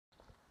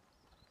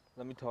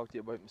let me talk to you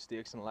about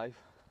mistakes in life.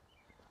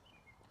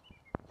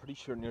 I'm pretty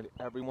sure nearly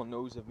everyone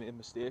knows they've made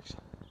mistakes,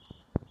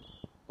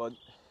 but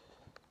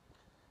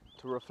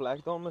to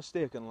reflect on a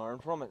mistake and learn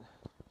from it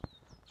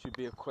should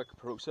be a quick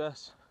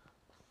process.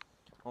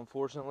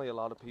 Unfortunately, a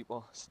lot of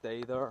people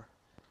stay there,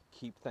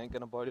 keep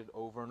thinking about it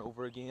over and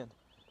over again.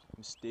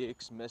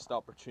 Mistakes, missed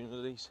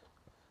opportunities,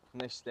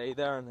 and they stay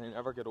there and they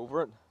never get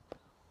over it.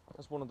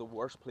 That's one of the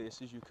worst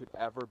places you could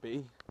ever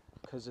be,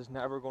 because it's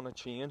never going to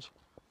change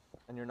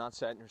and you're not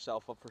setting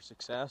yourself up for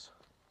success.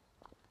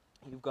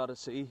 You've got to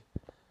see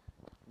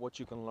what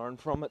you can learn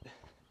from it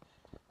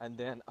and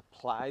then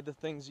apply the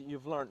things that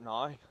you've learned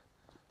now.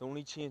 The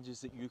only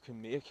changes that you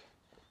can make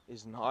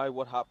is now,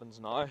 what happens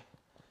now.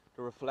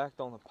 To reflect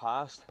on the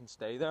past and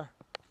stay there,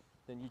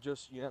 then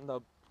you end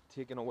up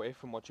taking away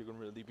from what you can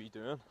really be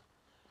doing.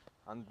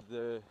 And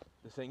the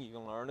thing you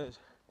can learn is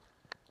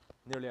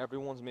nearly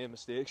everyone's made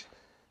mistakes,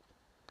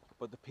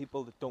 but the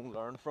people that don't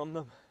learn from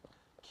them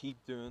keep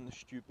doing the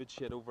stupid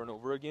shit over and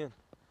over again,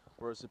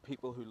 whereas the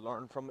people who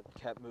learn from it and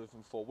kept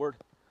moving forward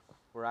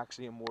were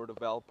actually a more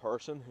developed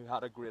person who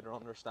had a greater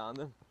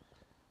understanding.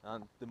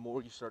 And the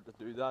more you start to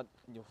do that,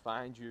 you'll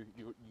find you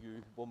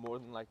will more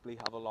than likely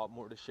have a lot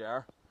more to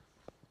share,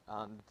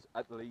 and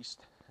at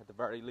the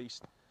very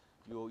least,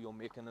 you'll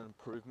make an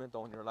improvement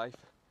on your life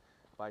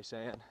by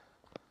saying,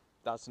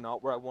 that's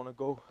not where I want to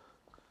go,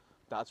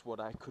 that's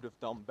what I could have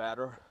done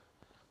better,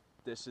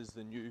 this is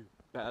the new,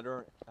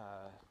 better,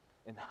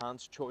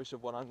 enhanced choice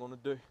of what I'm going to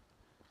do.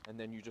 And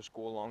then you just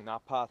go along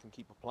that path and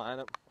keep applying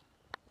it.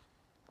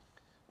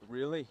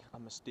 Really, a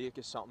mistake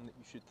is something that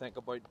you should think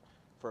about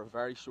for a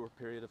very short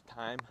period of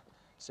time.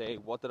 Say,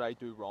 what did I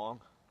do wrong?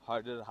 How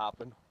did it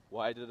happen?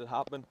 Why did it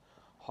happen?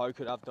 How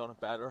could I have done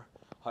it better?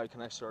 How can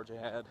I surge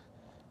ahead?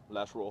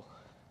 Let's roll.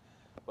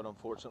 But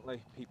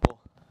unfortunately, people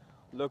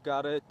look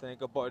at it,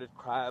 think about it,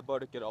 cry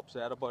about it, get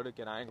upset about it,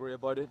 get angry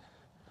about it.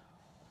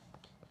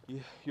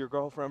 Your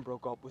girlfriend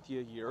broke up with you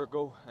a year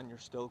ago and you're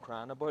still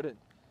crying about it.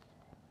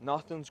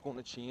 Nothing's going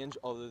to change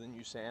other than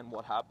you saying,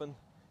 what happened?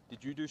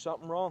 Did you do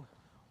something wrong?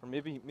 Or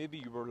maybe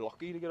you were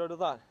lucky to get out of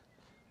that.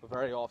 But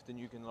very often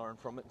you can learn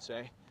from it and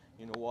say,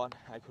 you know what,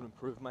 I could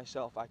improve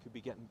myself, I could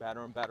be getting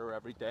better and better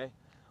every day,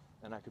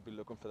 and I could be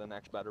looking for the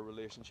next better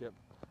relationship.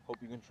 Hope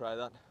you can try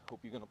that,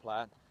 hope you can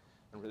apply it,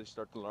 and really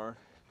start to learn.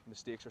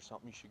 Mistakes are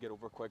something you should get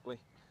over quickly,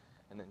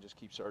 and then just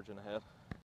keep surging ahead.